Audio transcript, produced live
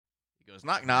goes,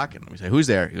 knock, knock. And we say, who's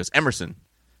there? He goes, Emerson.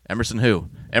 Emerson who?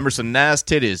 Emerson Nas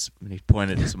Titties. And he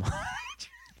pointed at some...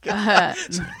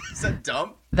 Is that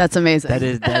dumb? That's amazing. That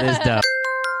is dumb.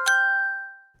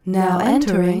 Now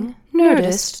entering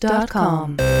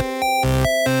Nerdist.com.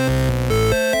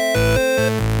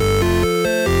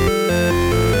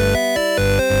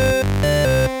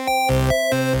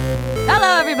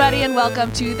 Hello, everybody, and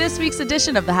welcome to this week's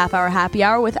edition of the Half Hour Happy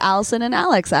Hour with Allison and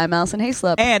Alex. I'm Allison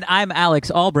Hayslip. And I'm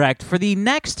Alex Albrecht. For the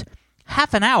next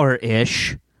half an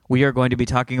hour-ish, we are going to be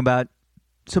talking about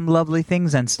some lovely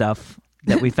things and stuff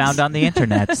that we found on the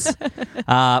internets.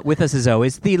 With us, as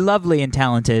always, the lovely and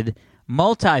talented,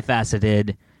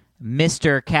 multifaceted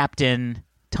Mr. Captain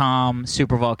Tom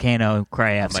Supervolcano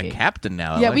Krajewski. I'm a captain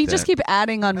now. Yeah, we just keep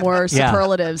adding on more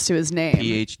superlatives to his name.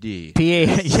 PhD.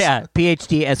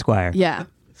 PhD Esquire. Yeah.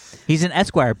 He's an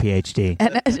Esquire PhD.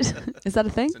 And, is that a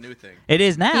thing? It's a new thing. It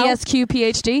is now. ESQ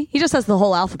PhD? He just has the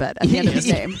whole alphabet at the end of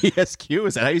his name. ESQ?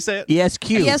 Is that how you say it?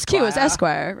 ESQ. ESQ is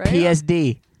Esquire, right?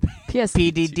 PSD.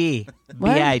 PSD. PDD.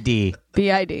 BID.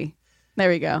 BID. There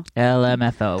we go.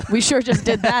 LMFO. We sure just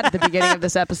did that at the beginning of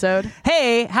this episode.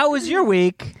 Hey, how was your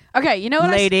week? Okay, you know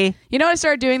what lady? you know what I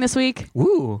started doing this week?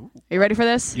 Ooh. Are you ready for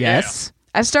this? Yes.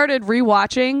 I started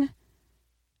rewatching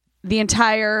the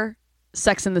entire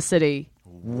Sex and the City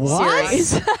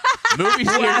series. Movie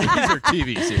series or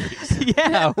TV series?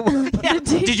 Yeah.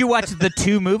 Did you watch the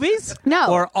two movies?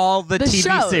 No. Or all the TV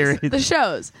shows, series? The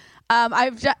shows.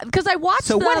 Because I watched.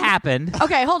 So what happened?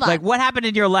 Okay, hold on. Like, what happened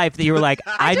in your life that you were like,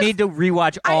 I need to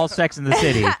rewatch all Sex in the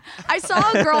City? I saw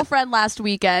a girlfriend last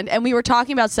weekend, and we were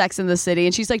talking about Sex in the City,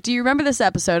 and she's like, "Do you remember this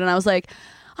episode?" And I was like,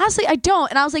 "Honestly, I don't."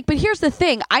 And I was like, "But here's the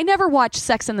thing: I never watched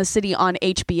Sex in the City on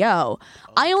HBO.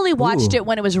 I only watched it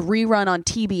when it was rerun on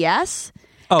TBS."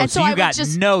 Oh, and so you got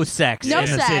no sex in the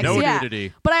city. No yeah.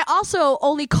 nudity. But I also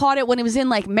only caught it when it was in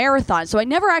like marathon, so I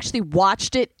never actually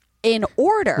watched it in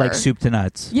order. Like soup to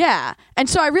nuts. Yeah. And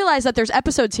so I realized that there's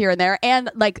episodes here and there, and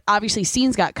like obviously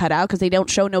scenes got cut out because they don't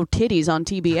show no titties on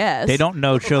TBS. They don't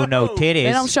show no titties.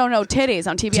 They don't show no titties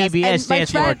on TBS. TBS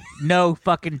stands for no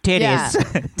fucking titties.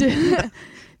 Yeah.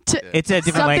 It's a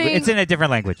different language. It's in a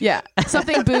different language. Yeah.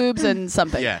 Something boobs and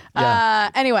something.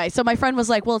 Yeah. Anyway, so my friend was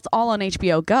like, well, it's all on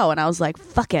HBO Go. And I was like,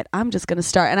 fuck it. I'm just going to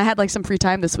start. And I had like some free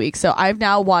time this week. So I've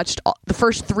now watched the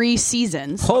first 3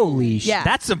 seasons. Holy shit. Yeah.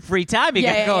 That's some free time you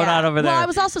got going on over there. Well, I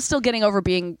was also still getting over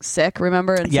being sick,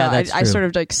 remember? And yeah, so that's I true. sort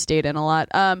of like stayed in a lot.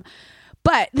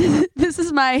 But this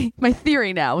is my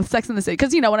theory now with Sex and the City.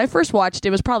 Because, when I first watched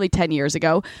it was probably 10 years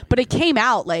ago. But it came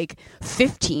out like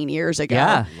 15 years ago.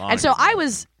 Yeah. And so I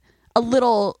was a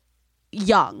little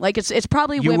young. Like it's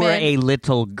probably you women. were a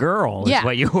little girl is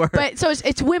what you were. But so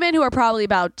it's women who are probably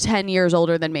about 10 years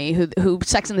older than me who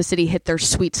Sex and the City hit their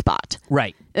sweet spot.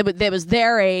 Right. It was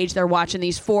their age. They're watching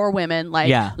these 4 women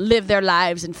live their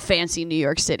lives in fancy New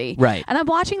York City. Right. And I'm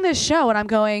watching this show and I'm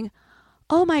going,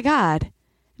 oh my God,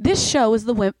 this show is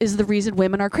the reason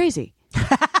women are crazy.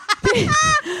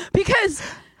 Because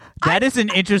that is an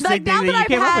interesting thing now that you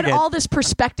came I've up had with. all this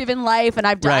perspective in life, and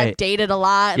I've dated a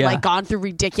lot, and like gone through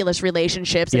ridiculous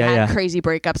relationships and had crazy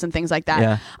breakups and things like that.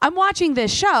 Yeah. I'm watching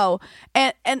this show,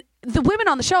 and the women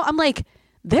on the show, I'm like,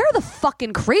 they're the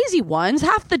fucking crazy ones.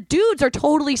 Half the dudes are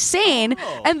totally sane,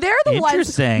 and they're the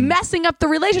ones messing up the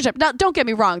relationship. Now, don't get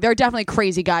me wrong. There are definitely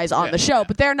crazy guys on the show,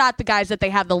 but they're not the guys that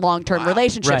they have the long-term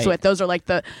relationships with. Those are like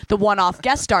the one-off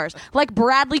guest stars. Like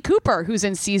Bradley Cooper, who's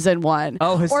in season 1.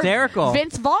 Oh, hysterical. Or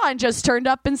Vince Vaughn just turned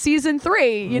up in season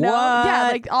 3. What? Yeah,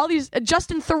 like all these.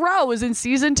 Justin Theroux was in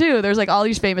season 2. There's like all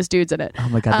these famous dudes in it. Oh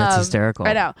my God, that's hysterical.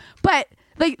 I know. But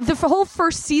like the whole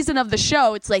first season of the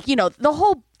show, it's like,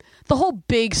 the whole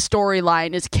big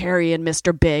storyline is Carrie and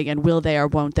Mr. Big and will they or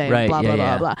won't they, and blah, blah,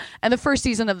 blah, blah. And the first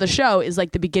season of the show is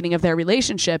like the beginning of their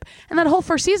relationship. And that whole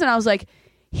first season, I was like,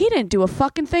 he didn't do a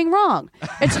fucking thing wrong.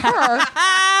 It's her.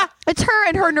 It's her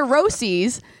and her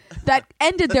neuroses that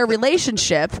ended their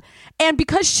relationship. And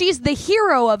because she's the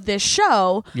hero of this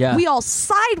show, we all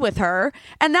side with her.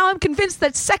 And now I'm convinced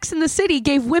that Sex in the City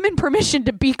gave women permission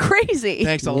to be crazy.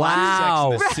 Thanks a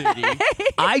lot, Sex in the City.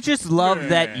 I just love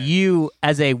that you,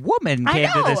 as a woman,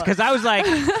 came to this. Because I was like,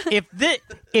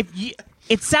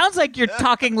 it sounds like you're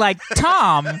talking like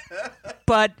Tom,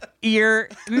 but you're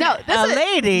a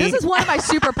lady. This is one of my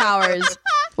superpowers.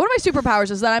 One of my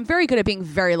superpowers is that I'm very good at being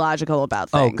very logical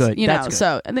about things. Oh, good. That's good.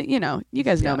 So, and you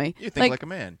guys know me. You think like a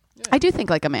man. Yeah. I do think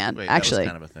like a man, Wait, actually.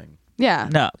 That was kind of a thing. Yeah.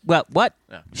 No. Well, what?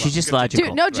 Yeah. She's just logical.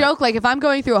 Dude, no joke. Like, if I'm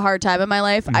going through a hard time in my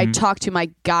life, I talk to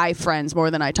my guy friends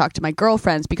more than I talk to my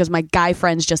girlfriends because my guy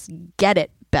friends just get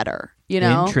it better. You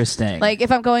know, Interesting. Like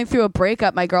if I'm going through a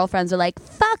breakup, my girlfriends are like,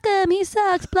 "Fuck him, he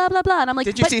sucks," blah blah blah, and I'm like,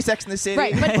 Did you see Sex in the City?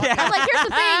 Right, but I'm like, here's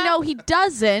the thing. No, he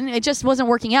doesn't. It just wasn't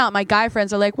working out. My guy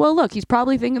friends are like, well, look, he's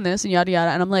probably thinking this and yada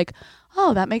yada, and I'm like,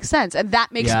 oh, that makes sense, and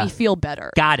that makes me feel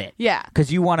better. Got it. Yeah,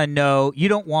 because you want to know. You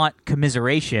don't want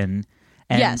commiseration.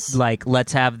 And like,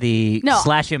 let's have the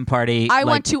slash him party. I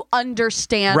want to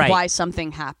understand why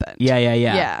something happened.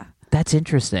 Yeah. That's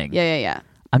interesting. Yeah.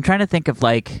 I'm trying to think of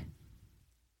like,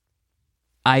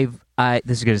 this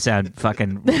is going to sound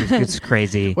fucking it's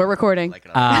crazy. We're recording.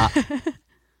 I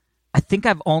think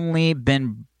I've only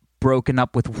been broken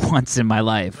up with once in my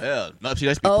life. Yeah,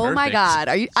 oh my God.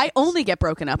 I only get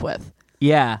broken up with.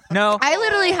 Yeah. No. I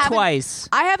literally haven't. Twice.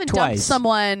 I haven't dumped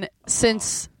someone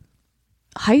since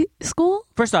high school.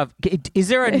 First off, is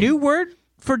there a new word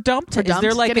for dumped? Is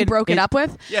there like getting broken up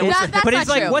with? Yeah, that's but not it's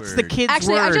like, true. what's the kid's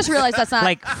Actually, word? I just realized that's not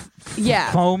like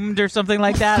foamed or something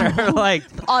like that, or like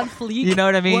on fleek. You know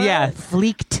what I mean? What? Yeah,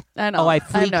 fleeked. I know. Oh, I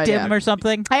have no fleeked idea. him or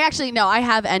something. I actually no. I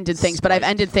have ended things, but I've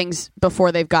ended things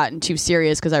before they've gotten too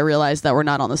serious because I realized that we're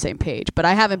not on the same page. But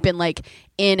I haven't been like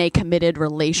in a committed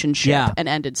relationship and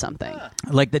ended something.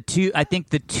 Like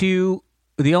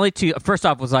the only two. First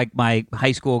off was like my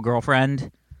high school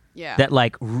girlfriend. Yeah. That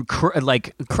like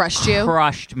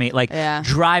crushed me, like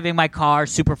driving my car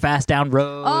super fast down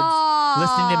roads,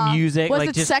 listening to music. Was like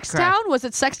it just Sextown? Was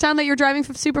it Sextown that you're driving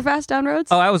super fast down roads?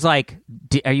 Oh, I was like,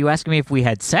 are you asking me if we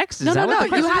had sex? No.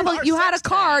 You had a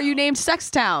car you named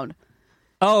Sextown.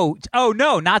 Oh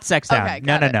no, not Sextown.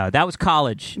 Okay, no. That was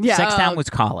college. Yeah, Sextown was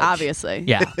college. Obviously.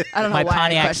 Yeah. I don't know my why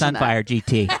Pontiac I Sunfire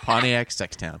GT. Pontiac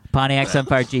Sextown. Pontiac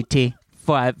Sunfire GT.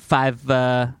 Five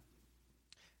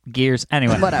gears.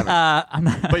 Anyway, whatever.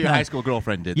 But your high school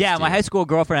girlfriend did. Yeah, my high school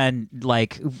girlfriend,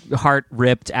 like heart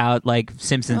ripped out, like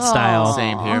Simpsons style.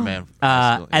 Same here, man.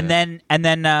 And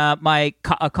then my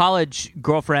college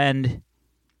girlfriend,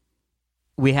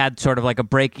 we had sort of like a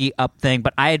breaky up thing,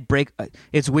 but I had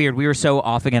it's weird. We were so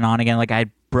off again, on again. Like I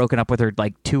had broken up with her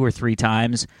like 2 or 3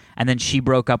 times, and then she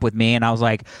broke up with me, and I was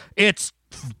like, it's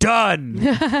done.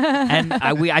 And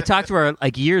I talked to her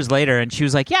like years later, and she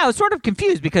was like, yeah, I was sort of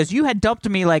confused because you had dumped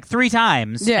me like 3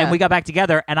 times, and we got back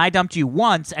together, and I dumped you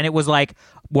once, and it was like,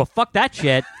 well, fuck that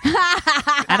shit.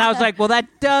 And I was like, well, that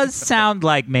does sound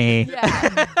like me.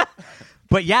 Yeah.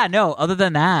 But yeah, no, other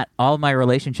than that, all my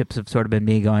relationships have sort of been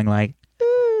me going like,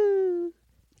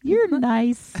 you're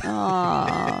nice.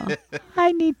 Aww.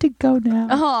 I need to go now.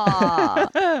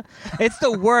 Aww. It's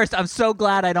the worst. I'm so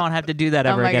glad I don't have to do that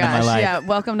ever again in my life. Yeah,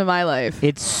 welcome to my life.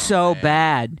 It's so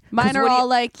bad. Mine are all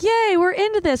like, yay, we're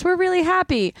into this. We're really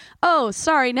happy. Oh,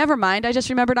 sorry, never mind. I just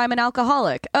remembered I'm an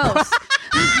alcoholic. Oh,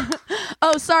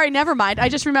 oh, sorry, never mind. I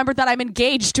just remembered that I'm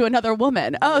engaged to another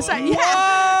woman. Oh, sorry.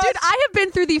 Yeah. Dude, I have been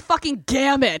through the fucking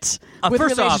gamut with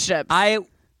first relationships. Off, I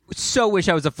so wish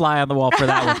I was a fly on the wall for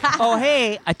that one. Oh,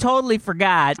 hey, I totally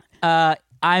forgot.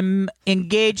 I'm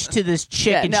engaged to this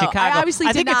chick in Chicago.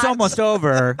 I think it's almost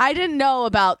over. I didn't know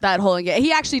about that whole engagement.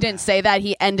 He actually didn't say that.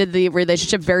 He ended the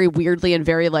relationship very weirdly and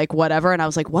very like whatever. And I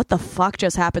was like, what the fuck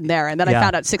just happened there? And then I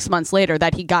found out 6 months later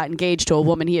that he got engaged to a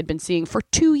woman he had been seeing for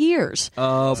 2 years.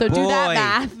 Oh, so boy. do that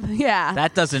math. Yeah.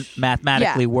 That doesn't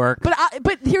mathematically work.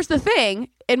 But here's the thing.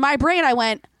 In my brain, I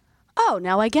went, oh,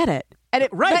 now I get it. And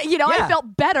I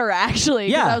felt better actually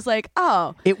because I was like,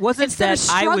 oh, it wasn't that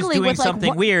I was doing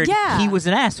something weird. Yeah. He was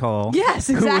an asshole. Yes,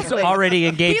 exactly. Who was already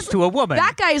engaged to a woman.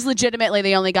 That guy is legitimately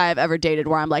the only guy I've ever dated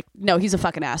where I'm like, no, he's a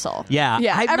fucking asshole. Yeah,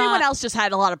 Everyone else just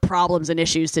had a lot of problems and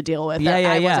issues to deal with that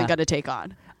I wasn't going to take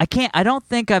on. I don't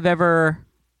think I've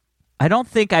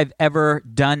ever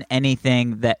done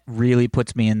anything that really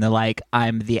puts me in the like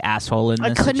I'm the asshole in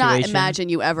this situation. I could not imagine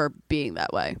you ever being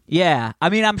that way. Yeah. I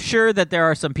mean, I'm sure that there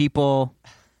are some people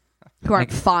who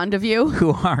aren't fond of you.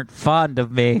 Who aren't fond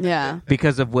of me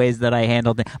because of ways that I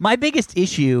handled it. My biggest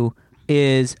issue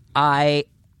is I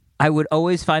would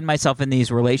always find myself in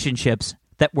these relationships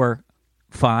that were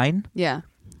fine. Yeah.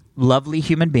 Lovely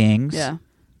human beings. Yeah.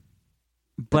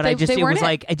 But it was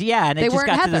like, and it just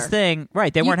got to this thing.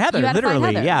 Right, they weren't Heather,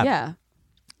 literally. Heather. Yeah.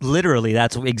 Literally,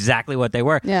 that's exactly what they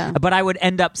were. Yeah. But I would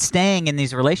end up staying in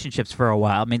these relationships for a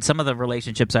while. I mean, some of the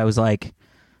relationships I was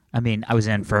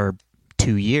in for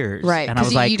 2 years. Right, and I was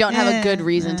because like, you don't have a good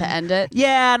reason to end it.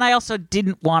 Yeah, and I also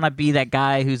didn't want to be that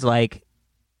guy who's like,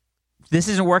 this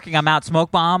isn't working, I'm out,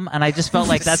 smoke bomb. And I just felt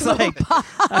like that's like,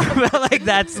 I felt like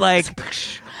that's like...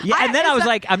 Yeah, and then I was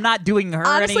like, I'm not doing her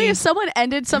honestly, if someone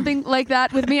ended something like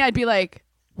that with me, I'd be like,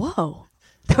 whoa,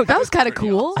 that was kind of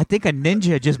cool. I think a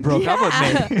ninja just broke up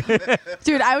with me.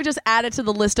 Dude, I would just add it to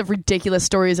the list of ridiculous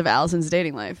stories of Allison's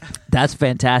dating life. That's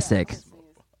fantastic.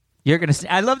 You're going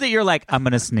to I love that you're like, I'm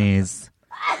going to sneeze.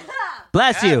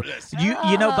 Bless you. Bless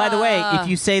You know, by the way, if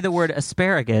you say the word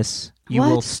asparagus, you What?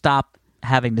 will stop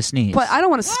having to sneeze. But I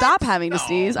don't want to stop having to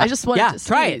sneeze. I just want yeah, to sneeze.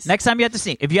 try it. Next time you have to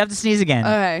sneeze. If you have to sneeze again,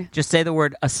 Okay. just say the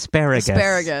word asparagus. I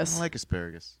Asparagus. don't like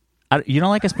asparagus. You don't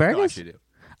like No, I asparagus? actually do.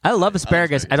 I love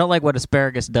asparagus. I don't like what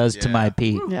asparagus does to Yeah. my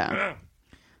pee. Yeah.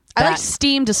 I like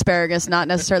steamed asparagus, not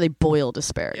necessarily boiled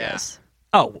asparagus.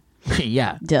 Oh,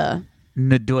 yeah. Duh.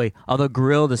 Nadoy. Although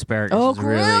grilled asparagus Oh, is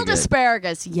really grilled good.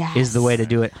 asparagus. Yes. Is the way to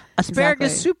do it.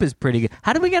 Asparagus Exactly. soup is pretty good.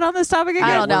 How did we get on this topic again?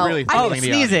 I don't know. We're really I following think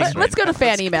the audience sneezing. right Let's go to now.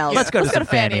 fan emails. Let's go to some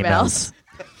fan emails.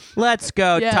 Let's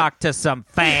go Yeah. talk to some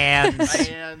fans.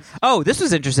 Fans. Oh, this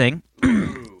was interesting.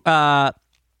 The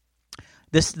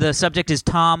subject is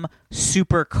Tom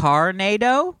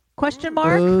Supercarnado? Question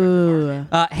mark. Ooh.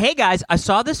 Hey guys, I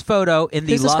saw this photo in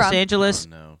the Who's this Los from? Angeles.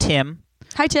 Oh, no. Tim.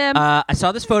 Hi, Tim. I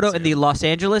saw this photo in the Los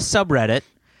Angeles subreddit,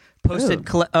 posted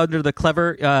under the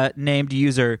clever named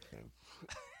user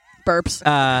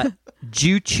Burps.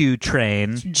 Choo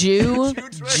Train. Jew.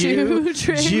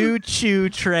 Jew. Choo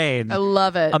Train. I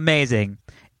love it. Amazing.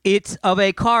 It's of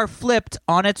a car flipped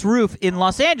on its roof in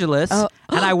Los Angeles, and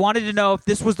I wanted to know if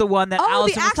this was the one that Oh,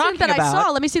 Allison the was accident talking that about. I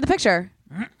saw. Let me see the picture.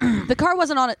 The car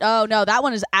wasn't on it. Oh, no. That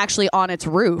one is actually on its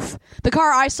roof. The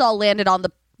car I saw landed on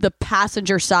the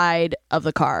passenger side of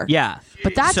the car. Yeah,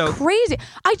 But that's so crazy.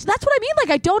 That's what I mean. Like,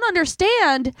 I don't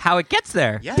understand. how it gets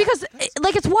there. Yeah. Because,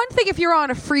 like, it's one thing if you're on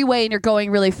a freeway and you're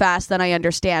going really fast, then I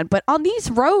understand. But on these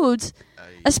roads,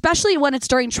 especially when it's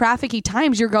during trafficy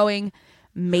times, you're going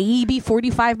maybe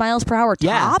 45 miles per hour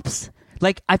Yeah. tops.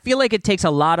 Like, I feel like it takes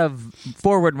a lot of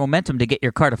forward momentum to get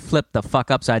your car to flip the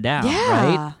fuck upside down,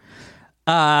 Yeah. right?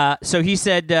 So he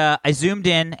said, I zoomed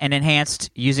in and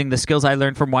enhanced using the skills I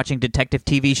learned from watching detective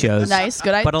TV shows. Nice.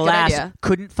 Good, But good alas, idea.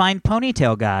 couldn't find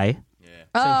Ponytail Guy.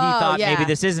 So he thought yeah. maybe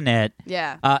this isn't it.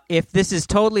 Yeah. If this is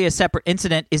totally a separate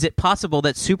incident, is it possible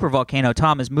that Super Volcano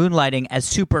Tom is moonlighting as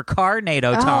Super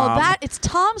Carnado Tom? It's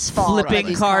Tom's fault. flipping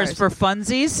these cars for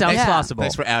funsies? Sounds Yeah. possible.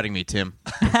 Thanks for outing me, Tim.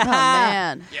 Oh,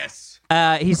 man. Yes.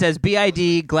 He says,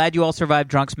 BID, glad you all survived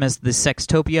Drunksmith. The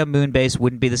Sextopia moon base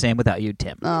wouldn't be the same without you,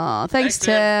 Tim. Oh, thanks,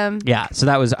 Tim. Tim. Yeah, so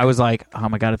I was like, oh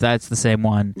my God, if that's the same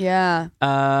one. Yeah.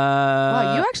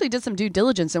 Wow, you actually did some due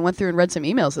diligence and went through and read some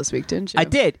emails this week, didn't you? I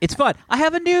did. It's fun. I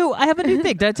have a new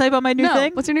thing. Did I tell you about my new No,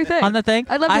 thing? what's your new thing? On the thing?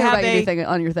 I'd love to hear have about your new thing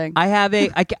on your thing.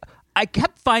 I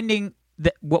kept finding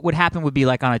that what would happen would be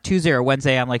like on a Tuesday or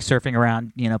Wednesday, I'm like surfing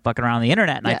around, fucking around the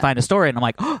internet, and Yeah. I'd find a story, and I'm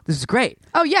like, oh, this is great.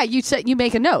 Oh, yeah, you said you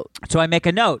make a note. So I make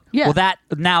a note. Yeah. Well, that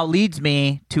now leads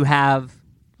me to have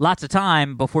lots of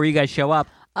time before you guys show up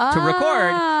to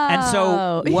record. And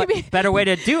so You what mean- better way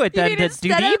to do it You than mean to do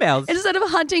the emails? Instead of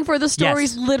hunting for the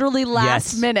stories literally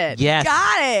last Yes. minute. Yes.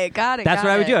 Got it. That's got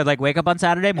what I would it. do. I'd like wake up on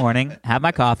Saturday morning, have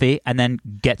my coffee, and then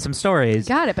get some stories.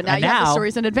 Got it, but now And you have the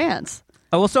stories in advance.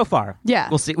 Oh, well, so far. Yeah.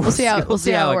 We'll see. We'll see how it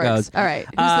works. goes. All right.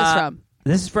 Who's this from?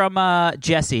 This is from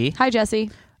Jesse. Hi,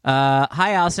 Jesse.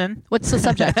 Hi, Allison. What's the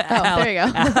subject? Oh, there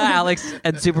you go. Alex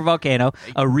and Super Volcano.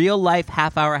 A real life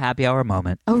half-hour happy hour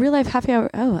moment. Oh, real life happy hour.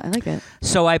 Oh, I like it.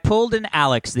 So I pulled an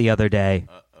Alex the other day.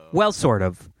 Well, sort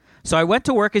of. So I went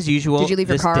to work as usual. Did you leave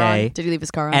your this car day, on? Did you leave his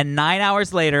car on? And 9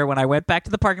 hours later, when I went back to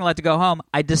the parking lot to go home,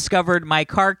 I discovered my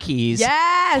car keys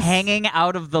yes. hanging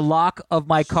out of the lock of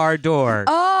my car door.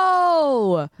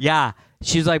 Oh. Yeah.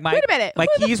 She was like, Wait a minute. my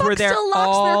Who keys the fuck were there still locks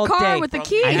all their car day. with the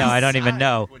keys? I know. I don't even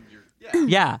know.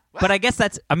 Yeah. But I guess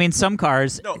some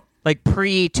cars, like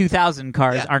pre-2000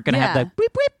 cars, aren't going to have Yeah. that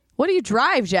beep, beep. What do you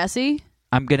drive, Jesse?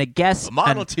 I'm going to guess. A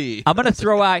Model T. I'm going to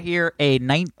throw out here a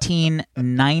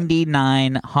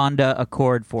 1999 Honda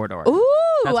Accord four-door. Ooh,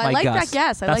 That's I my like guess. that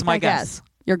guess. I That's like my that guess. guess.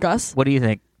 Your Gus? What do you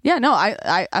think? Yeah, no,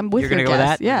 I'm with You're your gonna go with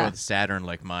guess. that? Go Yeah. with Saturn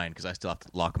like mine because I still have to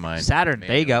lock mine. Saturn.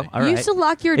 There you go. manually. All You right. used to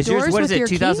lock your Is yours, doors what with is it, your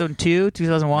key? 2002,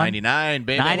 2001? 99,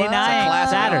 baby. 99. It's a classic.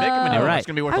 Saturn. Make 'em a new All one. right. It's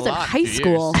going to be worth I was a in lot. high in a few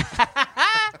school. years.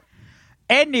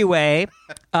 Anyway,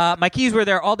 my keys were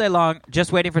there all day long,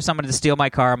 just waiting for someone to steal my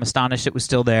car. I'm astonished it was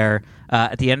still there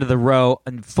at the end of the row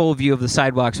in full view of the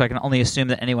sidewalk, so I can only assume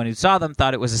that anyone who saw them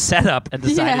thought it was a setup and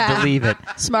decided Yeah. to leave it.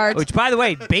 Smart. Which, by the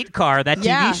way, Bait Car, that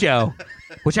Yeah. TV show,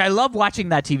 which I love watching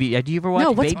that TV. Do you ever watch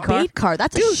No, what's Bait Car? Bait Car?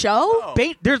 That's a show?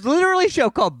 Bait. There's literally a show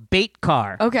called Bait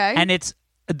Car. Okay. And it's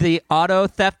the Auto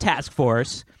Theft Task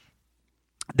Force.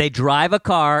 They drive a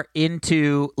car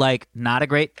into, like, not a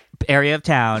great area of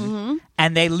town, Mm-hmm.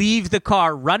 and they leave the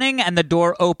car running and the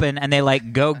door open, and they,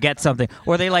 like, go get something.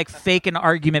 Or they, like, fake an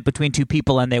argument between two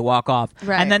people, and they walk off.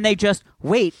 Right. And then they just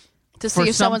wait To see for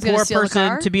if some someone's going poor to steal the person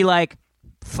car? to be like,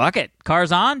 fuck it.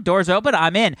 Car's on, doors open,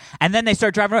 I'm in. And then they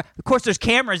start driving around. Of course, there's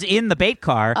cameras in the bait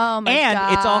car. Oh, my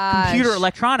and it's all computer gosh.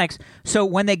 electronics. So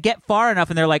when they get far enough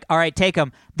and they're like, all right, take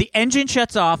them, the engine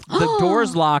shuts off, the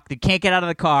door's locked, they can't get out of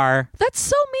the car. That's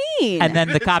so mean. And then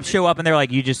the cops show up and they're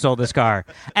like, you just sold this car.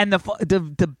 And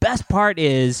the best part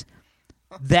is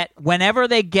that whenever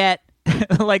they get,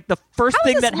 like, the first How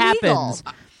thing is that this legal? happens,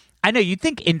 I know you'd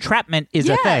think entrapment is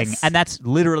a thing, Yes. and that's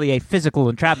literally a physical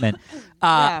entrapment.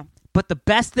 Yeah. But the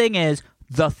best thing is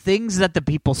the things that the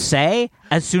people say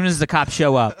as soon as the cops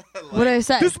show up. What did I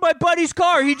say? This is my buddy's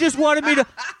car. He just wanted me to.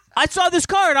 I saw this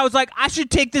car and I was like, I should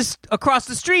take this across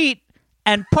the street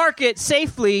and park it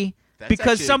safely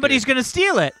because actually somebody's good. going to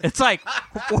steal it. It's like,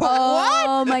 what?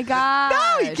 Oh my god!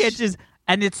 No, you can't just.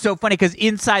 And it's so funny because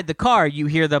inside the car, you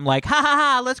hear them like, ha ha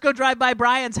ha, let's go drive by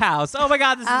Brian's house. Oh my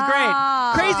God, this is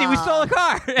Ah. great. Crazy, we stole a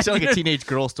car. It's like a teenage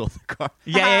girl stole the car.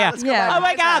 Yeah. Yeah. Oh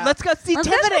my God, let's go see Let's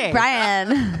go Tiffany. to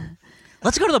Brian.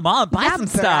 Let's go to the mall and buy Yeah, some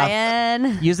stuff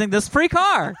Brian. using this free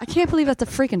car. I can't believe that's a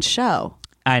freaking show.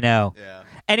 I know. Yeah.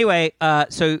 Anyway,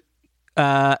 so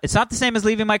it's not the same as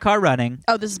leaving my car running,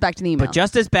 Oh, this is back to the email. but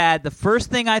just as bad. The first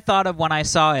thing I thought of when I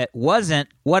saw it wasn't,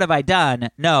 what have I done?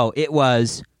 No, it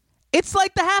was, it's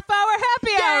like the half-hour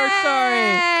happy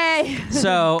hour story. Yay!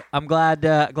 So I'm glad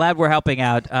we're helping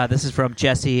out. This is from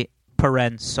Jesse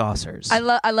Paren Saucers. I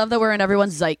love that we're in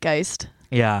everyone's zeitgeist.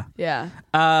 Yeah. Yeah.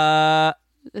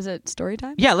 Is it story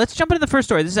time? Yeah, let's jump into the first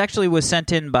story. This actually was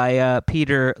sent in by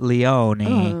Peter Leone.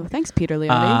 Oh, thanks, Peter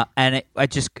Leone. And it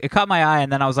caught my eye,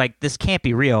 and then I was like, this can't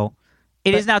be real.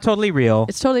 It is now totally real.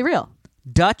 It's totally real.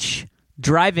 Dutch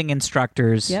driving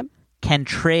instructors Yep. can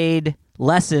trade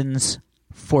lessons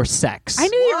for sex. I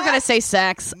knew you were going to say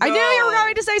sex. I knew you were No.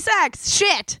 going to say sex.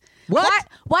 Shit. What?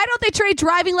 Why don't they trade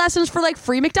driving lessons for like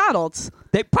free McDonald's?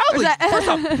 They probably, Or is that- first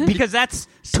off, because that's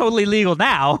totally legal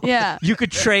now. Yeah. You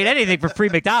could trade anything for free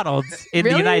McDonald's in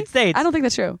Really? the United States. I don't think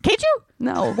that's true. Can't you?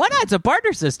 No. Why not? It's a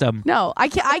barter system. No, I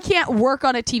can't work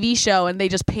on a TV show and they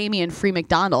just pay me in free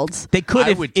McDonald's. They could.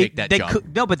 I if would take that they job.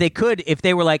 Could, no, but they could if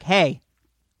they were like, "Hey,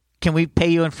 can we pay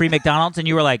you in free McDonald's?" And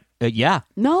you were like, "Yeah,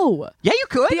 No. yeah, you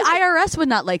could." The IRS would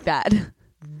not like that.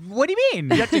 What do you mean?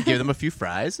 You have to give them a few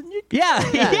fries, and you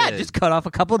yeah. Just cut off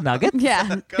a couple nuggets. Yeah.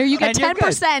 Here you get And you're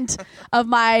good. 10% of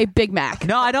my Big Mac.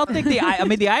 No, I don't think I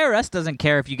mean, the IRS doesn't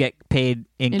care if you get paid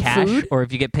in In cash food? or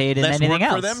if you get paid in less anything work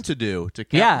else. for them to do to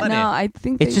count Yeah. money. No, I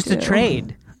think It's they just a do.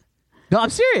 trade. No, I'm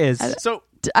serious. So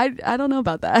I don't know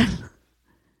about that.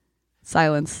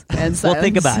 Silence and silence. Well,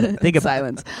 think about it. Think about it.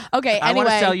 silence. Okay. I Anyway, want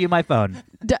to sell you my phone.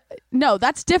 No,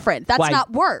 that's different. That's Why?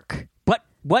 not work.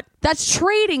 What? That's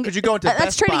trading. Could you go into that's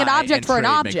Best trading an Buy object and for an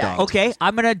trade object. McDonald's? Okay,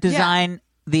 I'm gonna design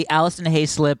the Allison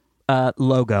Hayslip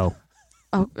logo.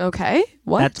 Oh, okay.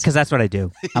 What? That's because that's what I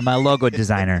do. I'm a logo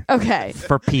designer okay.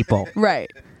 for people.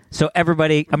 Right. So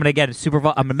everybody, I'm gonna get I'm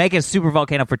gonna make a super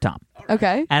volcano for Tom,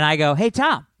 Okay. and I go, "Hey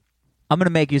Tom, I'm gonna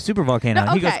make you a super volcano."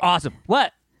 No, He goes, okay. "Awesome.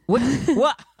 What?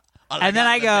 What?" And then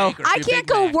I go, I can't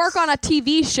go work on a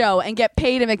TV show and get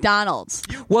paid at McDonald's.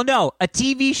 "Well, no, a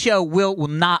TV show will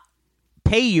not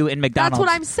pay you in McDonald's." That's what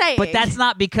I'm saying. But that's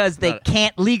not because they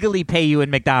can't legally pay you in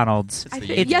McDonald's. It's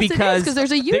the It's yes, it is, because 'cause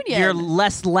there's a union. You're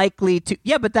less likely to.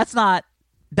 Yeah, but that's not.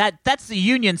 That's the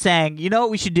union saying, you know what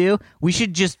we should do? We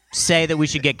should just say that we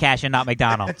should get cash and not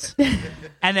McDonald's.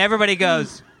 And everybody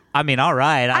goes, I mean, all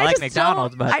right, I like just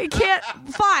McDonald's, don't- but I can't.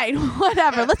 Fine,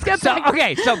 whatever. Let's get so back.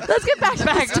 okay, so Let's get back to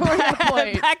the story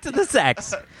point. back to the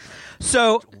sex.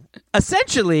 So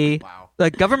essentially, Wow. the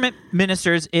government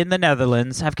ministers in the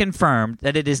Netherlands have confirmed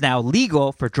that it is now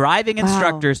legal for driving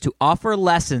instructors to offer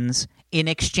lessons in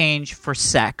exchange for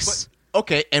sex.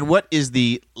 Okay, and what is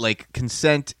the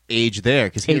consent age there?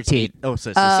 Because 18. Oh,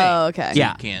 so it's the same. Oh, okay. So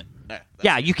Yeah. you can't.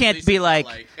 Yeah, you can't be like,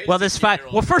 well, this 5.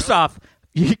 Well, first off,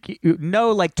 you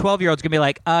know, 12-year-olds gonna be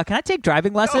like, can I take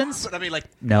driving lessons? But I mean,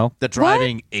 No. the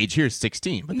driving age here is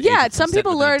 16. But the Yeah, age of some consent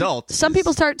people with an learn. adult Some is-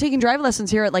 people start taking driving lessons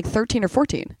here at 13 or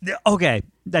 14. Okay,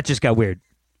 that just got weird.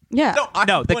 Yeah. No, I'm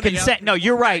No, the pointing out- consent. No,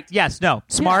 you're right. Yes, no.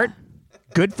 Smart.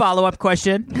 Good follow-up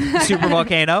question. Super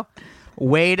volcano.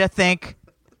 Way to think.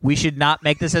 We should not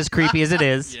make this as creepy as it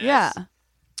is. Yeah.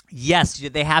 Yes,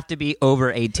 they have to be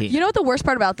over 18. You know what the worst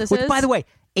part about this Which, is? by the way,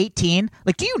 18.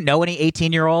 Do you know any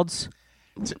 18-year-olds?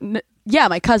 Yeah,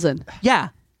 my cousin. Yeah.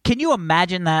 Can you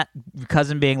imagine that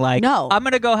cousin being like, No. I'm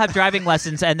going to go have driving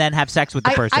lessons and then have sex with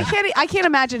the person? I can't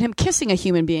imagine him kissing a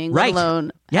human being, Right. let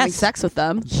alone Yes. having sex with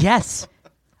them. Yes.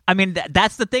 I mean,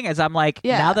 that's the thing is I'm like,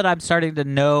 Yeah. now that I'm starting to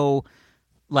know,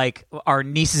 our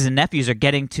nieces and nephews are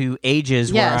getting to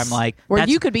ages where I'm like, where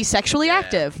that's- you could be sexually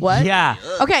active. What? Yeah.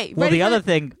 Okay. Well, ready the for other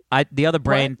thing, the other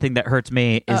brain thing that hurts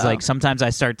me is Uh-oh. sometimes I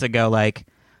start to go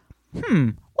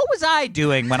what what was I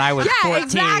doing when I was 14?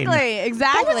 Exactly.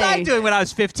 What was I doing when I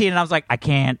was 15 and I was like, I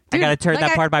can't. I Dude, got to turn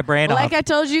that part of my brain off. Like I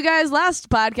told you guys last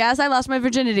podcast, I lost my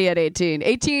virginity at 18.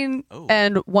 18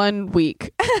 and 1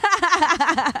 week.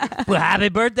 Well, happy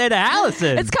birthday to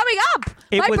Allison. It's coming up.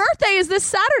 My birthday is this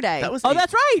Saturday. That was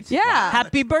that's right. Yeah.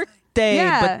 Happy birthday.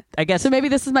 Yeah. But I guess so maybe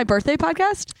this is my birthday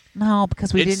podcast? no,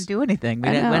 because we didn't do anything. We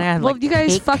I didn't know. have, Well, like, you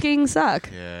guys cake. fucking suck.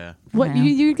 Yeah. What Yeah.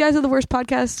 you guys are the worst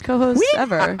podcast co-hosts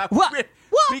ever. What?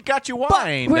 We got you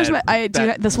wine. Where's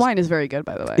this wine is very good,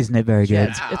 by the way. Isn't it very good?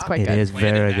 It's quite It good. is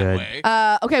very good.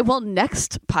 Okay, well,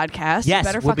 next podcast, Yes, you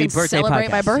better will be fucking birthday celebrate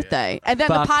my podcast. birthday. And then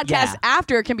Fuck the podcast yeah.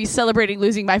 after can be celebrating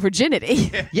losing my virginity.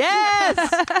 Yes.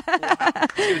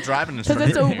 Driving this Because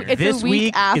it's a this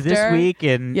week after. This week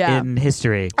in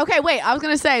history. Okay, wait. I was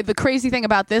going to say the crazy thing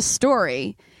about this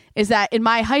story is that in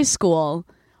my high school,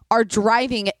 our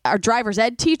driver's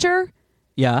ed teacher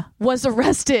Yeah. was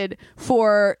arrested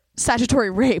for statutory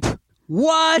rape.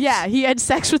 What? Yeah, he had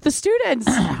sex with the students.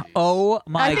 Oh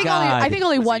my God. I think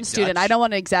only one he student. Dutch? I don't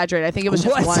want to exaggerate. I think it was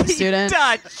just one he student.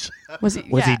 Dutch? Was he?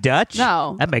 Was yeah. he Dutch?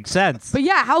 No. That makes sense. But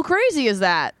yeah, how crazy is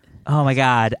that? Oh my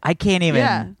God. I can't even.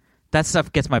 Yeah. That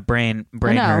stuff gets my brain know.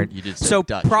 hurt. You did say So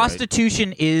Dutch, right?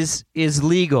 prostitution is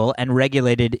legal and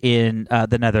regulated in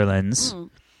the Netherlands.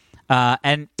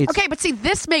 And it's Okay, but see,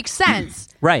 this makes sense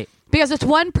right. because it's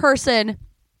one person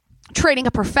trading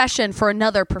a profession for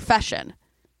another profession.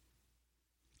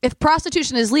 If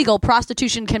prostitution is legal,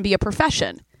 prostitution can be a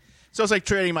profession. So it's like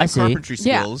trading I my see. carpentry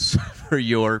Yeah. skills for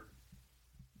your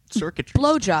circuitry.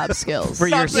 Blowjob skills. For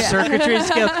your Yeah. circuitry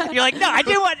skills. You're like, no, I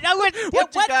do what? No,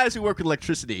 What's you guys who work with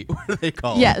electricity? What are they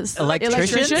called? Yes.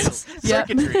 Electricians? Yep.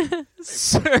 Circuitry.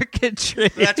 Circuitry.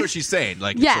 That's what she's saying.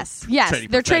 Like Yes. Yes.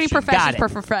 They're trading professions Got it. for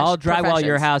professions. I'll drywall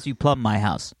your house, you plumb my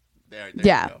house. There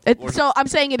Yeah. you go. Or- So I'm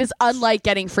saying it is unlike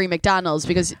getting free McDonald's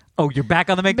because Oh, you're back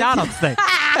on the McDonald's thing.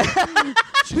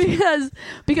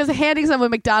 because handing someone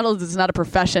McDonald's is not a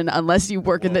profession unless you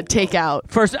work in the takeout.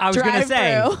 First, I was going to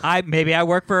say, Drive-through. maybe I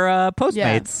work for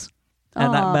Postmates.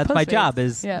 And Aw, that's my Postmates. job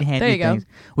is Yeah, handing there you go. things.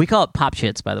 We call it pop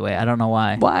shits, by the way. I don't know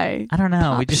why. Why? I don't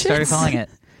know. We just started Pop-Shits? calling it.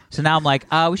 So now I'm like,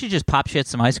 we should just pop shit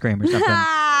some ice cream or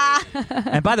something.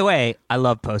 And by the way, I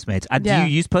love Postmates. Do Yeah.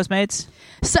 you use Postmates?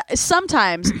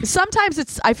 Sometimes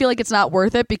it's. I feel like it's not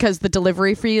worth it because the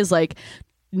delivery fee is like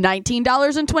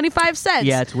 $19.25.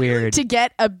 Yeah, it's weird. to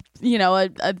get a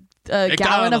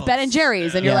gallon of Ben and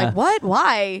Jerry's, and you're Yeah. like, what?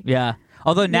 Why? Yeah.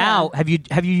 Although now, have you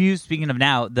used, speaking of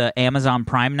now, the Amazon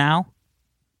Prime Now?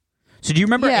 So do you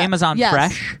remember Yeah. Amazon Yes.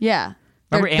 Fresh? Yeah.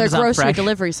 Remember their Amazon grocery Fresh?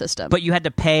 delivery system. But you had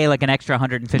to pay like an extra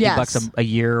 $150 Yes. a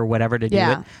year or whatever to do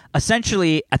Yeah. it.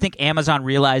 Essentially, I think Amazon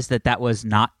realized that was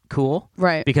not cool.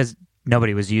 Right. Because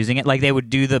nobody was using it. Like they would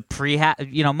do the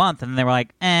month and they were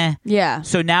like, eh. Yeah.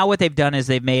 So now what they've done is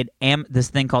they've made this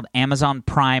thing called Amazon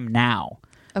Prime Now.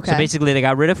 Okay. So basically they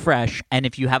got rid of Fresh, and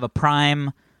if you have a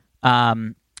Prime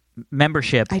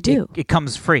membership, I do. It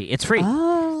comes free. It's free.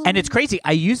 Oh. And it's crazy.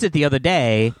 I used it the other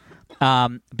day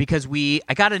because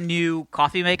I got a new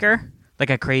coffee maker. Like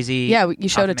a crazy... Yeah, you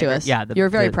showed coffee it to maker. us. Yeah. You were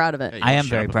very proud of it. Hey, I am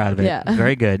shut very up proud of about it. Yeah.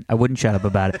 Very good. I wouldn't shut up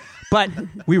about it. But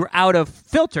we were out of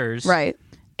filters. Right.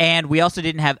 And we also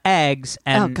didn't have eggs.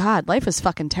 And Oh God, life is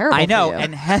fucking terrible. I know. For you.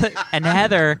 And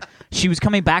Heather, she was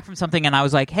coming back from something, and I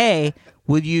was like, hey,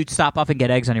 will you stop off and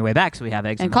get eggs on your way back so we have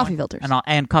eggs? And in the coffee morning? filters.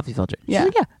 And coffee filter. She's Yeah.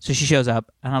 like, yeah. So she shows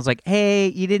up, and I was like, hey,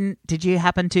 did you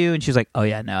happen to? And she was like, oh,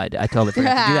 yeah, no, I totally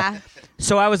forgot to do that.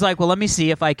 So I was like, well, let me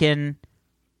see if I can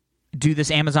do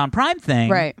this Amazon Prime thing.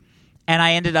 Right. And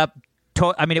I ended up,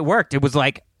 it worked. It was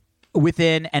like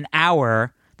within an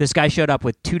hour, this guy showed up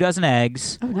with 24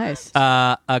 eggs, Oh, nice.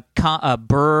 a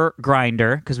burr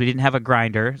grinder, because we didn't have a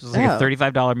grinder. It was like Oh. a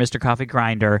 $35 Mr. Coffee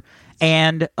grinder,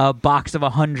 and a box of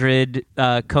 100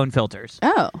 cone filters.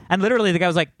 Oh. And literally the guy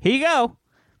was like, here you go.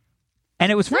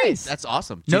 And it was free. Nice. That's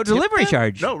awesome. Do No you tip delivery them?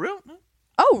 charge. No, real?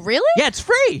 Oh, really? Yeah, it's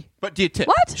free. But do you tip?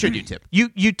 What? Should you tip?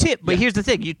 You tip, but here's the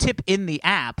thing. You tip in the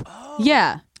app,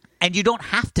 Yeah. and you don't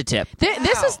have to tip.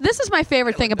 This is my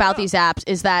favorite thing about these apps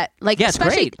is that like Yeah, it's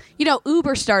especially great.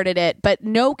 Uber started it, but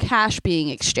no cash being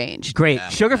exchanged. Great. Yeah,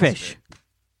 Sugarfish.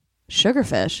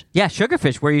 Sugarfish. Yeah,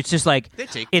 Sugarfish, where it's just like, They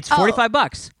take- it's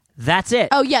 $45. That's it.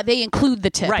 Oh yeah, they include the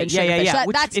tip. right. in Yeah, yeah, Sugarfish. yeah. That-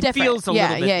 Which that's it different. feels a yeah,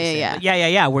 little bit yeah, the yeah, same. yeah,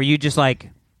 But yeah. Where you just like,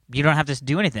 you don't have to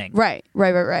do anything. Right.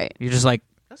 You're just like,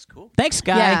 That's cool. thanks,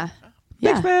 guy. Yeah. Thanks,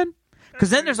 Yeah. man. Because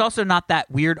then there's also not that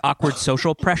weird, awkward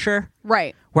social pressure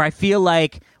Right. where I feel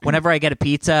like whenever I get a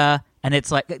pizza and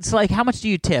it's like, how much do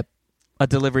you tip a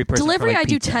delivery person? for, Delivery, like, I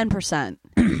do pizza? 10%.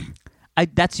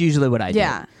 That's usually what I do.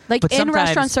 Yeah. Like But in sometimes-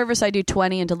 restaurant service, I do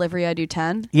 20, and delivery, I do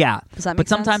 10. Yeah. Does that But make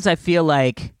sense? sometimes I feel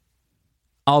like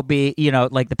I'll be,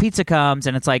 like the pizza comes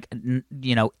and it's like,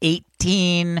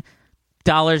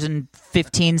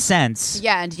 $18.15.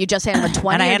 Yeah, and you just hand them a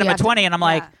 20. And I hand them a 20, and I'm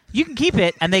like, Yeah. you can keep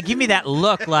it. And they give me that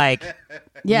look like,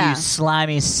 you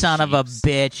slimy son of a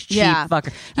bitch, cheap fucker.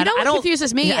 You And know I what don't-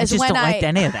 confuses me I is just when don't like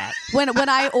any of that. when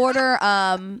I order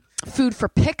food for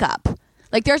pickup.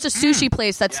 Like there's a sushi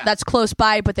place that's close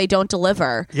by, but they don't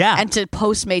deliver. Yeah. And to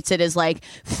Postmates it is like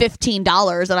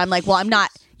 $15, and I'm like, well, I'm not.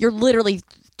 You're literally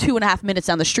 2.5 minutes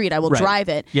down the street. I will drive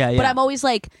it. Yeah, But yeah. I'm always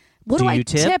like, what do I you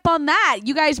tip? on that?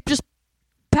 You guys just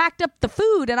packed up the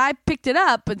food and I picked it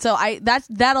up, and so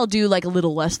that'll do like a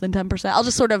little less than 10%. I'll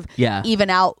just sort of even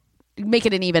out. Make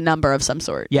it an even number of some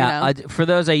sort. Yeah, you know? for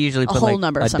those I usually put whole like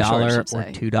number of some sort, I $1 should or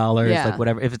say. $2, Yeah. like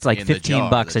whatever. If it's like In the jar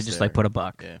 $15, I that's just there. like put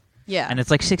 $1. Yeah. Yeah. And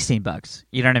it's like $16.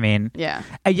 You know what I mean? Yeah.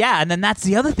 Yeah, and then that's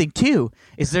the other thing too.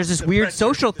 Is there's this weird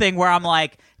social thing where I'm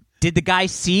like, did the guy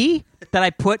see that I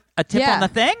put a tip Yeah. on the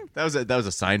thing? That was a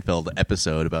Seinfeld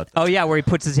episode about. Oh yeah, where he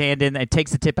puts his hand in and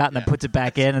takes the tip out and then puts it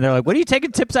back in, and they're like, "What are you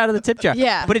taking tips out of the tip jar?"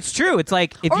 Yeah. but it's true. It's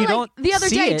like if Or you like don't the other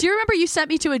see day, it- do you remember you sent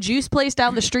me to a juice place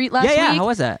down the street last yeah, week? how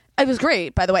was that? It was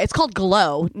great, by the way. It's called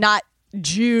Glow, not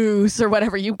juice or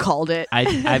whatever you called it.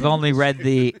 I've only read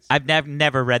I've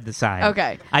never read the sign.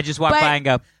 Okay. I just walk But- by and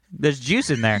go, "There's juice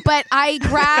in there." But I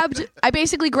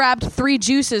basically grabbed 3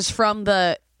 juices from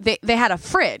they had a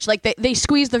fridge. Like they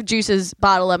squeezed the juices,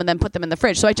 bottle them, and then put them in the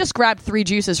fridge. So I just grabbed 3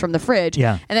 juices from the fridge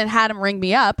Yeah. and then had them ring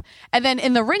me up. And then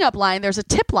in the ring up line, there's a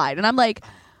tip line. And I'm like,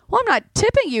 well, I'm not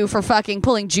tipping you for fucking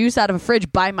pulling juice out of a fridge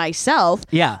by myself.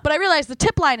 Yeah. But I realized the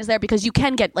tip line is there because you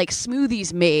can get like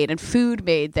smoothies made and food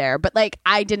made there. But like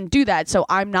I didn't do that, so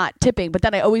I'm not tipping. But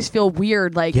then I always feel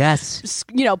weird, like, Yes.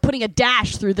 putting a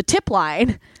dash through the tip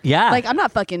line. Yeah. Like I'm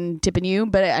not fucking tipping you,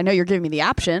 but I know you're giving me the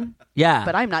option. Yeah.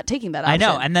 But I'm not taking that I option.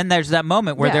 know. And then there's that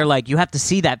moment where Yeah. they're like, you have to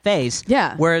see that face.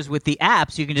 Yeah. Whereas with the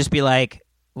apps, you can just be like,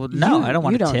 well, no, You- I don't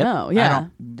want you to don't tip. know. Yeah. I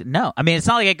don't. No. I mean, it's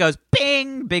not like it goes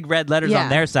bing, big red letters Yeah. on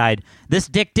their side. This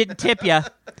dick didn't tip you.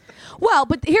 Well,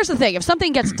 but here's the thing: if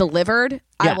something gets delivered,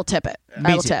 I Yeah. will tip it.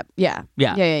 Me I will too. tip. Yeah.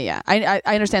 Yeah. Yeah. I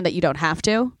understand that you don't have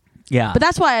to, Yeah. but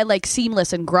that's why I like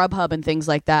Seamless and Grubhub and things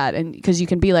like that, and because you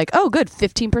can be like, oh, good,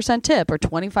 15% tip or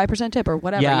 25% tip or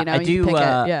whatever. yeah, You know, I you do pick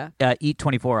it. Yeah. Eat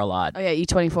 24 a lot. Oh yeah,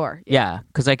 E24. Yeah,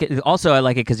 because I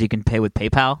like it because you can pay with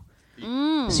PayPal.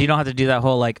 So you don't have to do that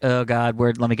whole like, oh God,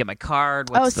 let me get my card.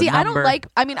 What's Oh, the see, I don't number? like.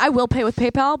 I mean, I will pay with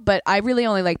PayPal, but I really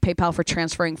only like PayPal for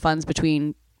transferring funds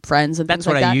between friends and That's things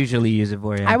what like I that. usually use it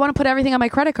for. Yeah. I want to put everything on my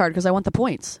credit card because I want the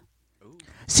points.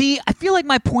 See, I feel like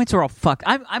my points are all fucked.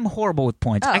 I'm horrible with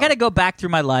points. Oh. I got to go back through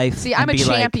my life. See, and I'm a be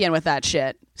like- champion with that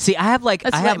shit. see, I have like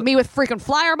That's I have me with freaking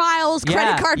flyer miles, Yeah,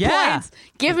 credit card yeah. points.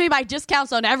 Give me my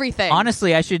discounts on everything.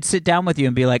 honestly, I should sit down with you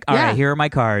and be like, all Yeah. right, here are my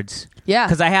cards. Yeah.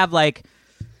 Because I have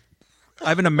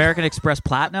an American Express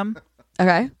Platinum,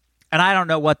 Okay. and I don't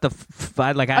know what the I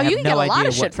have you can no get a lot idea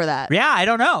of shit for that. Yeah, I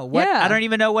don't know. Yeah. I don't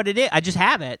even know what it is. I just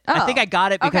have it. I Oh, think I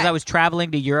got it because okay. I was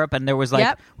traveling to Europe, and there was like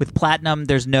Yep. with Platinum,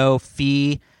 there's no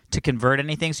fee to convert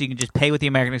anything, so you can just pay with the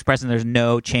American Express, and there's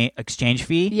no exchange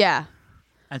fee. Yeah.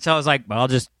 And so I was like, well, I'll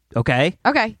just okay.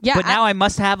 Okay. Yeah. But now I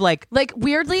must have like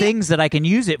weirdly, things that I can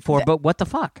use it for. But what the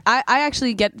fuck? I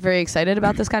actually get very excited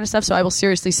about this kind of stuff, so I will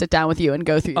seriously sit down with you and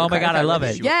go through. Your Oh my credit God, I card love with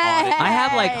it. you. Yay! I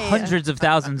have like hundreds of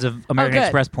thousands of American good.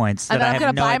 Express points that And then I I'm have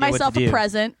gonna no buy idea what myself to a do.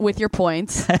 present with your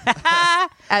points.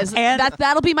 As And-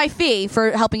 that'll be my fee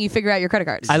for helping you figure out your credit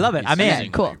cards. I love it. I'm in.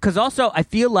 Amazing. Cool. Because also, I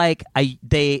feel like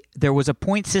there was a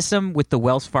point system with the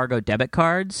Wells Fargo debit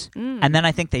cards, and then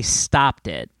I think they stopped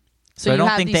it. So I you don't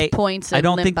have think these points I in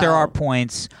don't think there limbo. are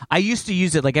points. I used to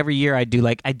use it like every year. I'd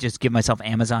just give myself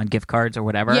Amazon gift cards or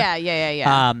whatever.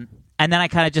 Yeah. And then I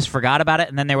kind of just forgot about it,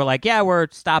 and then they were like, "Yeah, we're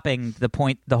stopping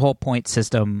the whole point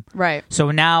system." Right. So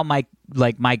now my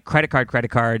credit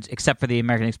cards, except for the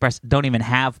American Express, don't even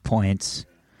have points.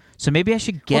 So maybe I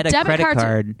should get a debit credit cards are-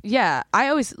 card Yeah. I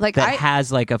always like. that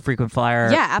has like a frequent flyer.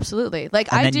 Yeah, absolutely.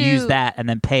 Like and I then do use that and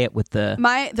then pay it with the.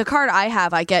 the card I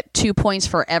have, I get 2 points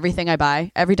for everything I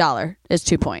buy. Every dollar is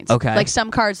 2 points. Okay. Like some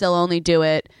cards, they'll only do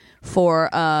it for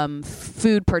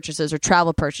food purchases or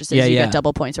travel purchases. Yeah, you yeah. get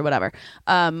double points or whatever.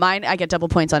 Mine, I get double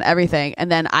points on everything,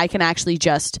 and then I can actually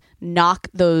just knock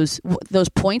those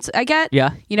points I get.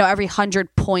 Yeah. You know, every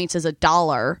 100 points is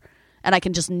 $1, and I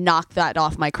can just knock that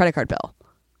off my credit card bill.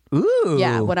 Ooh.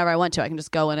 Yeah, whenever I want to, I can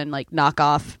just go in and like knock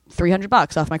off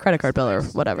 $300 off my credit card bill or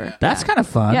whatever. That's kind of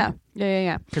fun. Yeah.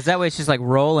 Yeah. Because that way it's just like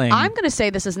rolling. I'm going to say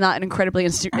this is not an incredibly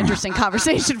interesting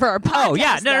conversation for our podcast. Oh,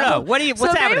 yeah. No. though. What's so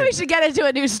happening? maybe we should get into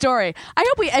a new story. I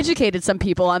hope we educated some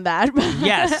people on that.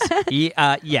 Yes.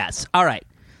 Yes. All right.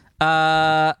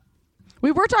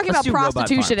 We were talking Let's about do robot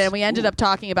prostitution, farms. and we ended up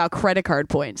talking about credit card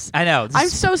points. I know. I'm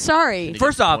so sorry.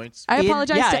 First off, Points. I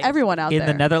apologize to everyone out in there.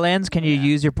 the Netherlands, can you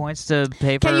use your points to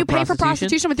pay for Can you pay for prostitution?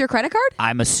 prostitution with your credit card?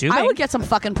 I'm assuming. I would get some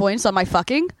fucking points on my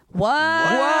fucking. What?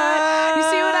 You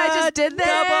see what I just did there?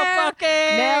 Double fucking.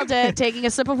 Nailed it. Taking a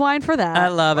sip of wine for that. I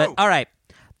love it. All right.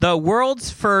 The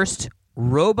world's first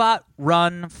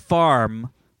robot-run farm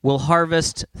will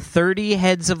harvest 30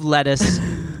 heads of lettuce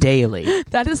daily.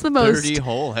 That is the most 30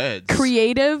 whole heads.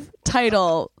 creative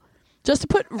title. Just to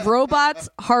put robots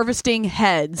harvesting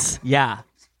heads. Yeah.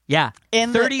 Yeah.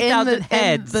 In the- 30,000 in the-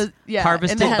 heads in the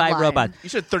harvested headline. by robots. You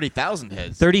said 30,000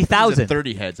 heads. 30,000. You said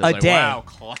 30 heads. I was A like, day. Wow,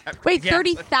 clap. Wait,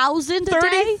 30,000 a day?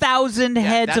 30,000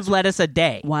 heads that's- of lettuce a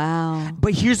day. Wow.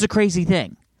 But here's the crazy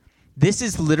thing. This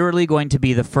is literally going to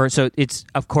be the first. So it's,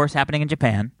 of course, happening in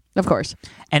Japan. Of course.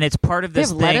 And it's part of They this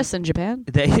have thing. lettuce in Japan?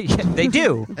 They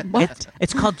do.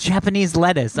 It's called Japanese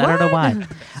lettuce. I don't know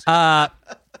why.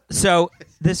 So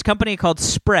this company called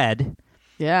Spread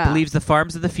Yeah. believes the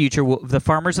farmers of the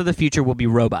future will be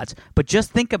robots. But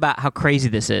just think about how crazy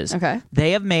this is. Okay.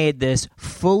 They have made this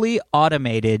fully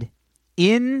automated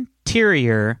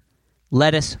interior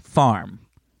lettuce farm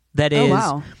that is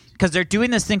wow. because they're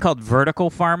doing this thing called vertical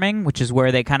farming, which is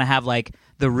where they kind of have like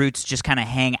the roots just kind of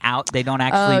hang out. They don't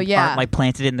actually aren't like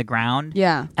planted in the ground.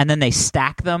 Yeah. And then they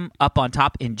stack them up on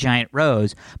top in giant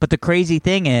rows. But the crazy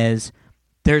thing is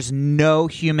there's no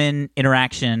human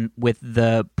interaction with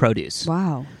the produce.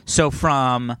 Wow. So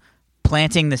from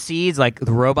planting the seeds, like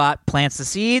the robot plants the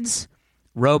seeds,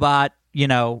 robot,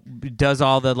 does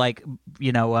all the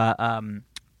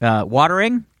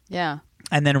watering, Yeah.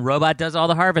 and then robot does all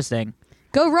the harvesting.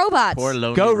 Go robots. Poor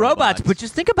lonely Go robots. But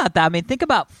just think about that. I mean, think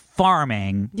about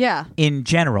farming Yeah. in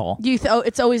general.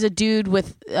 It's always a dude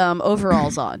with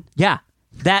overalls on. Yeah.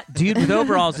 That dude with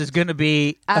overalls is going to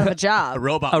be Out of a job. A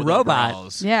robot. A with robot.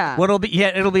 overalls. Yeah. What'll be?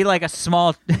 Yeah, it'll be like a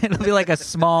small. It'll be like a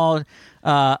small.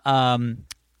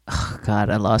 Oh God,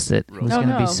 I lost it. It was going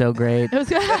to be no. so great. It was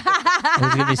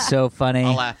going to be so funny.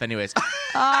 I'll laugh anyways.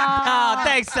 Oh,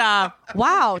 thanks, Tom.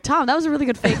 Wow, Tom, that was a really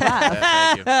good fake laugh.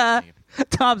 Thank you. Thank you.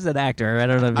 Tom's an actor. I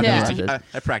don't know if you Yeah. realize it.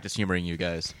 I practice humoring you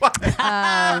guys.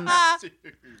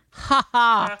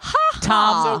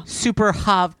 Tom, Super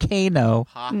Havcano.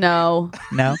 No.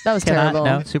 No, That was Cannot? terrible.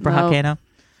 No, Super No. Havcano.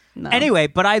 No. Anyway,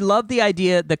 but I love the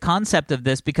idea, the concept of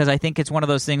this, because I think it's one of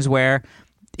those things where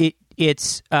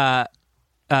it's not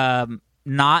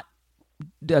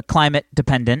climate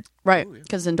dependent Right,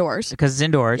 because indoors. because it's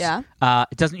indoors. Yeah.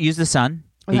 It doesn't use the sun.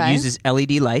 It Okay. uses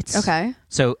LED lights. Okay.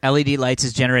 So LED lights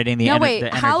is generating the, No, the wait.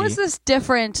 energy. How is this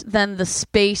different than the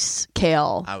space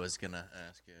kale? I was gonna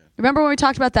ask you. Remember when we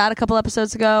talked about that a couple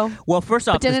episodes ago? Well, first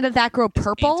off, But didn't that grow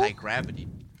purple? Anti-gravity.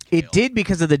 it did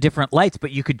because of the different lights,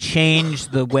 but you could change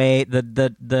the way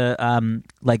the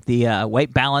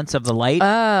white balance of the light.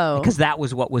 Oh. Because that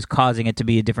was what was causing it to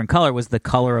be a different color, was the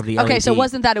color of the LED. Okay, so it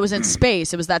wasn't that it was in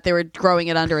space. It was that they were growing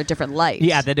it under a different light.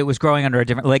 Yeah, that it was growing under a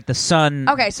different, like the sun.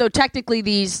 Okay, so technically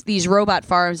these robot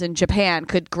farms in Japan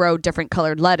could grow different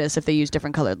colored lettuce if they use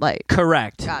different colored light.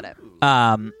 Correct. Got it.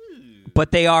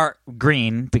 But they are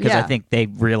green because I Yeah. think they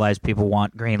realize people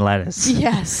want green lettuce.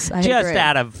 Yes, I Just agree.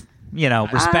 out of,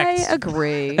 respect. I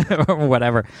agree. or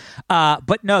whatever.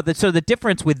 But no, so the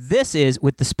difference with this is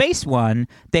with the space one,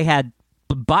 they had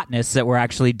botanists that were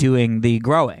actually doing the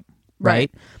growing, right?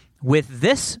 With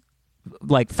this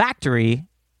factory,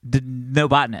 no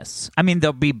botanists. I mean,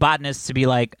 there'll be botanists to be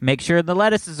like, make sure the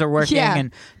lettuces are working Yeah.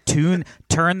 and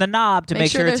turn the knob to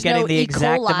make sure it's there's getting no the E.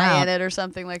 exact coli amount. in it or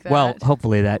something like that. Well,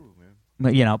 hopefully that.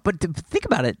 But think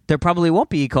about it. There probably won't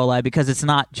be E. coli because it's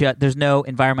not. There's no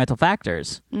environmental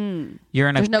factors. You're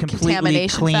in There's a no completely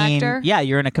contamination clean. factor? Yeah,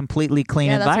 you're in a completely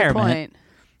clean yeah, that's my environment. point.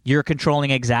 You're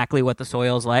controlling exactly what the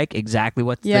soil's like, exactly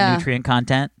what's Yeah. the nutrient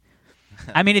content.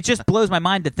 I mean, it just blows my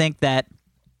mind to think that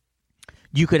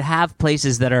you could have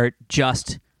places that are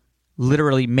just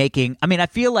literally making. I mean, I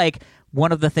feel like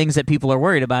one of the things that people are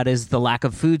worried about is the lack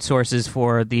of food sources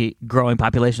for the growing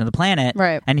population of the planet.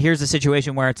 Right. And here's a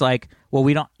situation where it's like, well,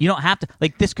 you don't have to,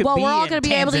 like, this could Well, be we're all in going to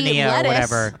be able to eat Tanzania or lettuce.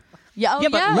 whatever. Yeah, oh, Yeah,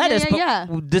 but lettuce. yeah.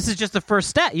 But this is just the first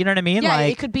step. You know what I mean? Yeah,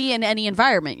 like, it could be in any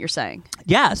environment, you're saying.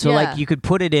 yeah. So Yeah. like, you could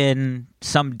put it in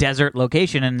some desert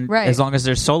location, and Right. as long as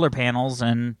there's solar panels,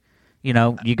 and you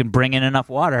can bring in enough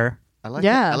water. I like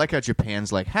Yeah. I like how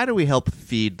Japan's like, how do we help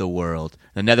feed the world?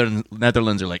 The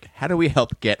Netherlands are like, how do we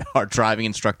help get our driving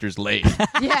instructors laid?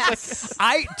 Yes.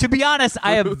 To be honest,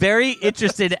 I am very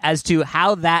interested as to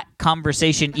how that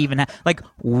conversation even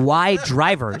why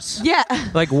drivers? Yeah.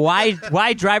 Like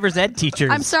why drivers ed teachers?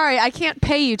 I'm sorry, I can't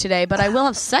pay you today, but I will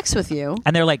have sex with you.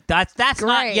 And they're like, that's not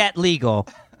Great. yet legal.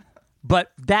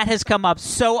 but that has come up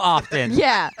so often.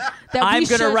 Yeah. That I'm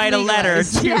going to write a letter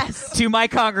yes. to my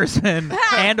congressman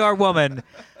and or woman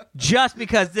just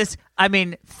because this, I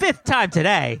mean, 5th time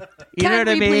today. You know what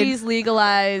I mean? Can we please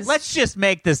legalize? Let's just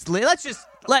make this,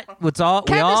 what's all,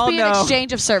 Can we all this be know. an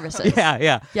exchange of services?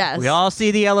 Yeah. Yes. We all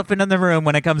see the elephant in the room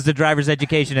when it comes to driver's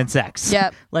education and sex.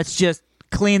 Yep. Let's just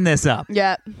clean this up.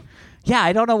 Yep. Yeah,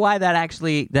 I don't know why that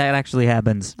actually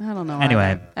happens. I don't know.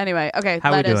 Anyway. Okay.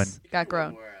 How we doing? Got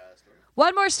grown.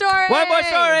 One more story. One more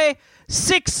story.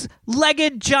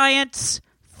 6-legged giants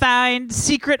find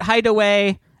secret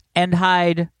hideaway and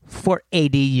hide for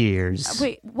 80 years.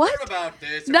 Wait, what? What about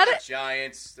this? Not They're a- not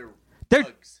giants. They're-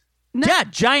 Bugs. No, Yeah,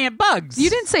 giant bugs. you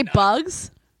didn't say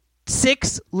bugs.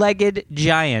 6-legged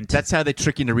giant. That's how they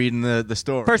trick you into reading the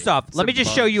story. First off, It's let me the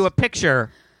just show bugs. you a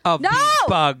picture of No. these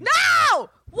bugs. No.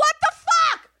 What the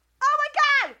fuck? Oh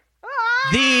my god. Ah!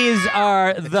 These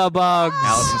are the bugs.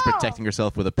 Allison's protecting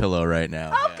herself with a pillow right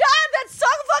now. Oh Yeah. god, that's so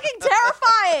fucking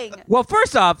terrifying. Well,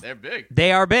 first off, They're big.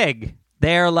 they are big.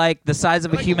 They're like the size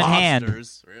of a Like human hand.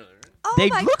 lobsters, really. Oh They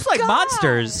my look like God.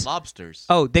 monsters. Lobsters.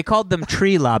 Oh, they called them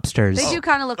tree lobsters. They do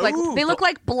kind of look like Ooh, they look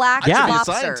like black Yeah. I should be a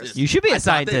lobsters. scientist. You should be a I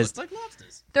thought they scientist. looked like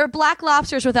lobsters. They're black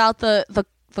lobsters without the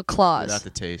claws. Without the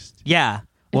taste. Yeah.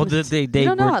 Well, they you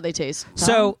don't know were- how they taste.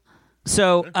 So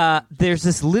there's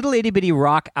this little itty bitty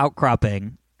rock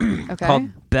outcropping okay. called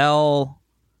Bell.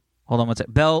 Hold on one sec.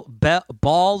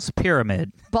 Ball's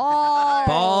Pyramid.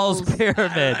 Ball's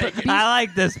Pyramid. I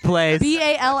like this place.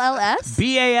 BALLS.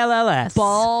 BALLS.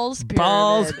 Balls. Pyramid.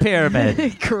 Balls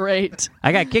Pyramid. Great.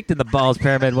 I got kicked in the Balls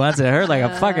Pyramid once. And it hurt like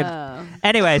a fucking.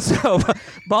 Anyway, so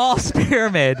Balls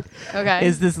Pyramid Okay.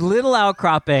 is this little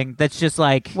outcropping that's just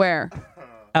like Where?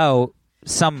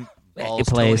 some Balls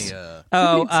place. Tonia.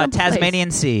 Oh, Some place.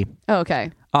 Tasmanian Sea Oh,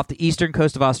 okay. off the eastern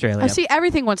coast of Australia. I see.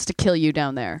 Everything wants to kill you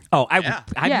down there. Oh, I've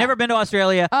Yeah. never been to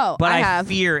Australia. Oh, but I I have.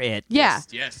 fear it. Yeah.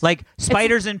 Yes. Like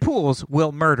spiders in pools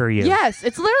will murder you. Yes,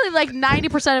 it's literally like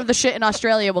 90% of the shit in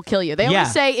Australia will kill you. They Yeah. only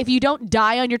say if you don't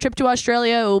die on your trip to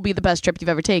Australia, it will be the best trip you've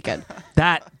ever taken.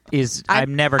 That is.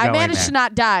 I'm never going I managed there. to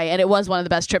not die, and it was one of the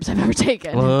best trips I've ever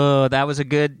taken. Oh, that was a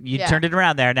good. You Yeah. turned it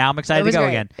around there. Now I'm excited It was to go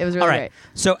great. again. It was really all right. great.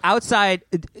 So outside,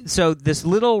 so this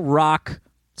little rock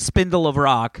spindle of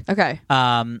rock, Okay.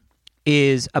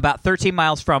 is about 13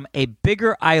 miles from a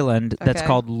bigger island that's Okay.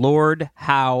 called Lord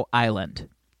Howe Island.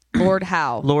 Lord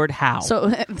Howe. Lord Howe.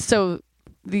 So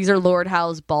these are Lord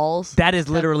Howe's balls? that is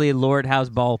literally Lord Howe's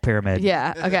ball pyramid.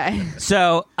 Yeah, okay.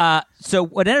 So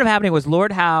what ended up happening was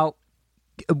Lord Howe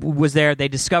was there. They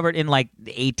discovered in like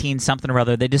 18 something or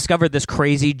other. They discovered this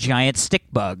crazy giant stick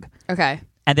bug, Okay.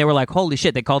 and they were like, "Holy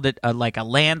shit!" They called it like a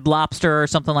land lobster or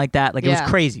something like that. Like it Yeah. was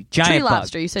crazy, giant Tree bug.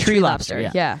 lobster. You said tree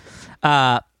lobster. Yeah.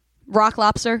 Rock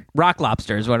lobster. Rock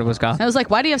lobster is what it was called. I was like,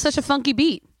 why do you have such a funky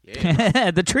beat?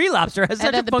 The tree lobster has And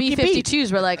such then a the funky beat.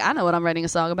 B-52s were like, I know what I'm writing a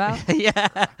song about.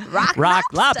 Yeah. Rock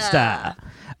lobster.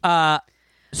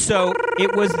 So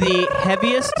it was the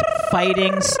heaviest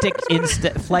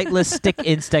flightless stick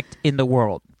insect in the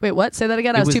world. Wait, what? Say that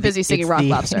again? I was too busy singing Rock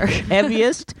Lobster.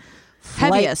 Heaviest,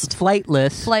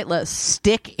 flightless Flightless.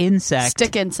 stick insect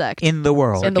Stick insect. in the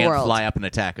world. In the Can't world. fly up and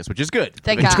attack us, which is good.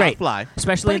 Thank It God. can't Great. Fly.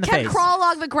 Especially But in it the can't face. crawl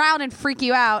along the ground and freak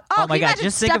you out. Oh, Oh my can you god! imagine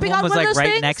Just think if stepping one on was one like of those right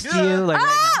things? next to you. Like,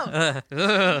 Oh!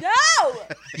 No!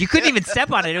 you couldn't even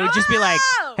step on it. It would just be like,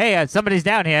 No! "Hey, somebody's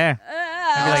down here."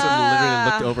 Allison literally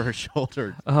looked over her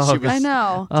shoulder. Oh, She was- I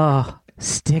know. Oh,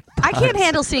 stick. I can't bugs.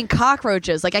 handle seeing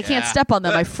cockroaches. Like, I can't Yeah. step on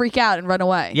them. I freak out and run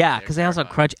away. Yeah, because they also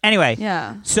crunch. Anyway,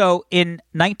 Yeah. So in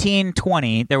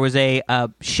 1920, there was a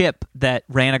ship that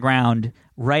ran aground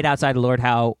right outside of Lord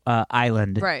Howe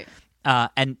Island. Right.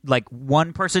 And like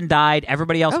one person died.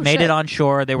 Everybody else Oh, made shit. it on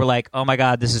shore. They were like, "Oh my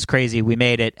god, this is crazy. We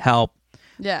made it. Help!"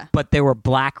 Yeah. But there were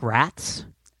black rats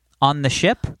on the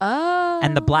ship, Oh.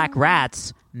 and the black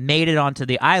rats made it onto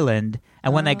the island.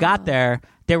 And when they got there,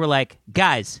 they were like,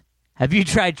 "Guys, have you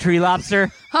tried tree lobster?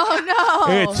 Oh,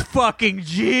 no. It's fucking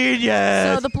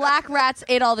genius." So the black rats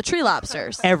ate all the tree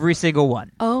lobsters. Every single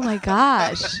one. Oh, my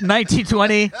gosh.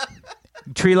 1920,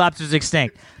 tree lobsters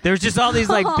extinct. There was just all these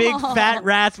like big fat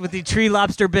rats with the tree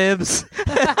lobster bibs.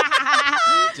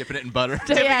 dipping it in butter.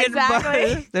 Yeah, Dipping it in butter.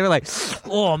 exactly. They were like,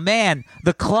 "Oh man,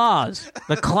 the claws.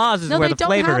 The claws is No, where they the don't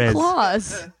flavor have is."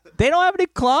 claws. They don't have any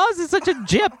claws. It's such a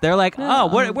jip. They're like, "Oh,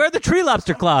 where are the tree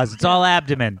lobster claws? It's all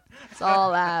abdomen." It's all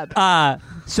lab.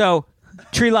 So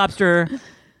tree lobster,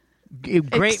 great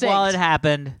Extinct. while it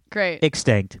happened, Great.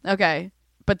 extinct. Okay.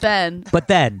 But then But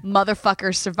then motherfuckers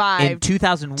in survived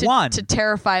 2001, to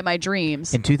terrify my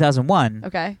dreams. in 2001,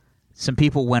 Okay. some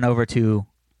people went over to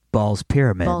Ball's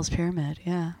Pyramid. Ball's Pyramid,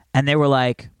 yeah. And they were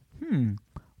like,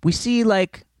 we see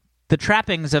like the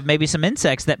trappings of maybe some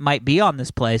insects that might be on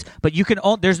this place. But you can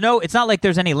it's not like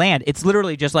there's any land. It's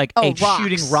literally just like a rocks.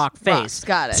 shooting rock face. Rocks.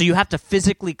 Got it. So you have to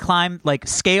physically climb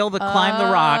the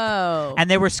rock. And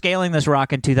they were scaling this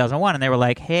rock in 2001, and they were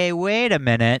like, hey, wait a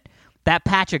minute. That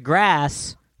patch of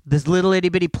grass, this little itty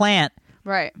bitty plant,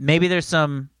 right? Maybe there's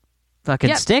some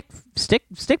fucking stick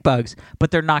bugs,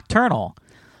 but they're nocturnal,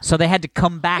 so they had to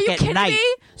come back at night. Me?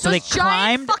 So Those they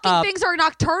climbed fucking up. Things are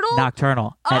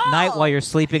nocturnal. At night while you're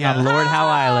sleeping on Lord Howe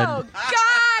Island. Oh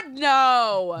God,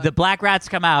 no! The black rats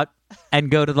come out and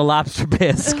go to the lobster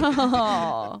bisque.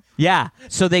 Oh. Yeah,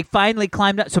 so they finally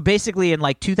climbed up. So basically, in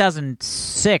like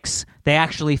 2006, they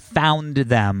actually found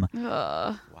them.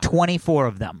 24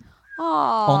 of them.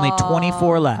 Only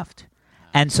 24 left.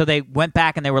 And so they went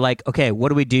back and they were like, okay, what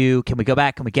do we do? Can we go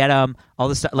back? Can we get them? All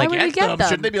this stuff. Why would we get them?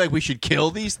 Shouldn't they be like, we should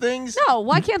kill these things? No,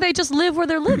 why can't they just live where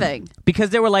they're living?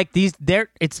 Because they were like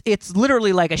it's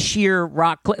literally like a sheer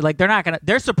rock like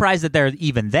they're surprised that they're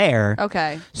even there.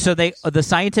 Okay. So the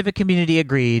scientific community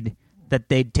agreed that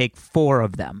they'd take 4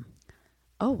 of them.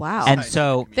 Oh wow. And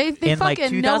so they in like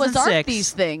fucking Noah's 2006, Ark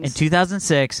these things. In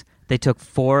 2006, they took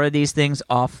 4 of these things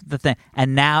off the thing,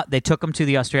 and now they took them to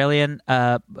the Australian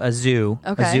a zoo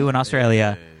in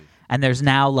Australia, and there's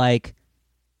now like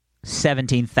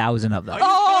 17,000 of them.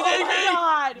 Oh my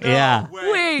God! Yeah.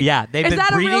 Wait. Yeah, they've been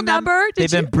that a breeding real them. number?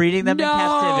 They've been breeding them in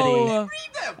captivity.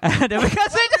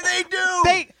 Because What do they do?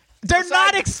 They're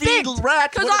not extinct.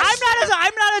 Rats.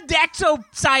 I'm not a exo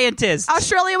scientist.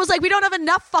 Australia was like, we don't have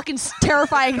enough fucking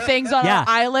terrifying things on our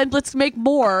island. Let's make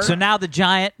more. So now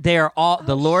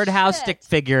the Lord Howe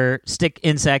stick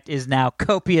insect is now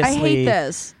copiously. I hate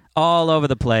this. All over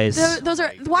the place.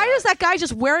 Why is that guy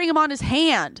just wearing them on his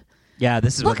hand? Yeah,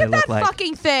 this is Look what they at look that like.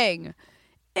 fucking thing.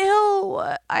 Ew,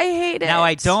 I hate it. Now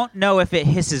I don't know if it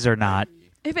hisses or not.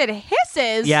 If it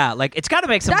hisses, Yeah, like it's got to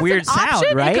make some that's weird an option?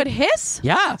 sound, right? It could hiss.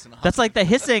 Yeah, that's like the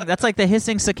hissing. That's like the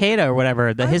hissing cicada or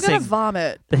whatever. The I'm hissing, gonna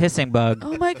vomit. the hissing bug.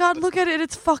 Oh my God, look at it.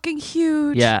 It's fucking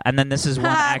huge. Yeah, and then this is one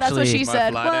actually. That's what she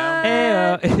said. fly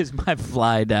down? Hey, is my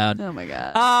fly down? Oh my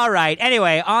God. All right.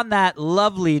 Anyway, on that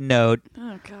lovely note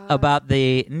Oh God. about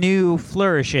the new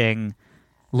flourishing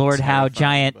Lord Howe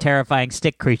giant terrifying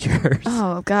stick creatures.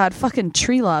 Oh God, fucking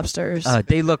tree lobsters.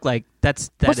 They look like that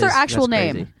What's their is- actual that's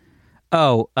crazy. name?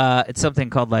 Oh, it's something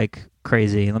called like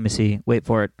crazy. Let me see. Wait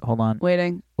for it. Hold on.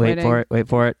 Waiting. Wait for it. Wait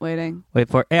for it. Waiting. Wait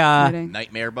for it. Yeah. Waiting.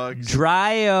 Nightmare bugs.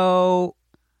 Dryocyalus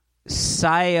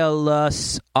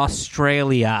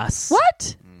australis.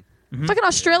 What? Mm-hmm. Fucking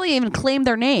Australia even claimed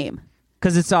their name.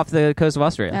 Because it's off the coast of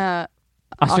Australia.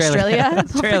 Australia? Off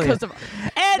the Australia. coast of-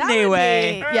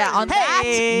 Anyway. on that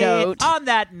note. On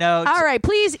that note. All right,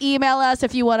 please email us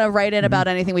if you want to write in about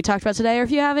anything we talked about today, or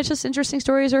if you have just interesting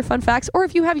stories or fun facts, or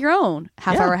if you have your own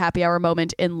half-hour happy hour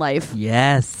moment in life,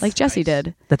 Yes. like Jesse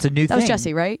did. That's a new thing. That was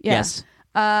Jesse, right? Yeah. Yes.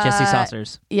 Jesse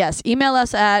Saucers. Yes. Email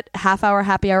us at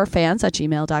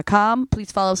halfhourhappyhourfans@gmail.com.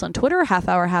 Please follow us on Twitter,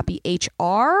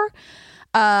 halfhourhappyhr.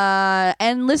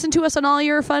 And listen to us on all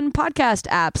your fun podcast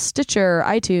apps, Stitcher,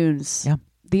 iTunes, Yeah.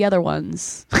 the other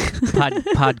ones.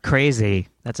 Pod crazy.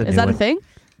 That's a Is new that one. a thing?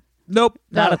 Nope.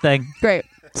 Not No. a thing. Great.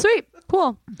 Sweet.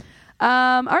 Cool.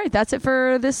 All right. That's it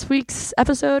for this week's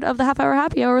episode of the Half Hour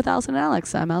Happy Hour with Allison and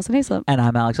Alex. I'm Allison Hayslip. And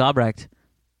I'm Alex Albrecht.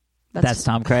 That's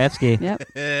Tom Krajewski. Yep.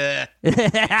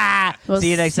 See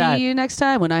you next time. See you next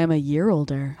time when I am a year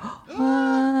older.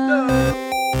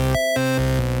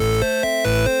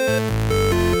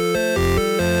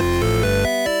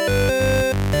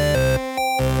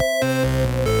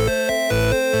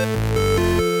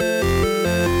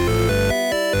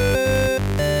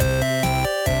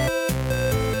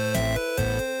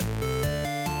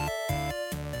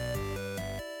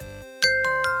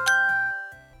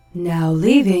 Now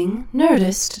leaving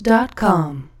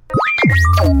Nerdist.com.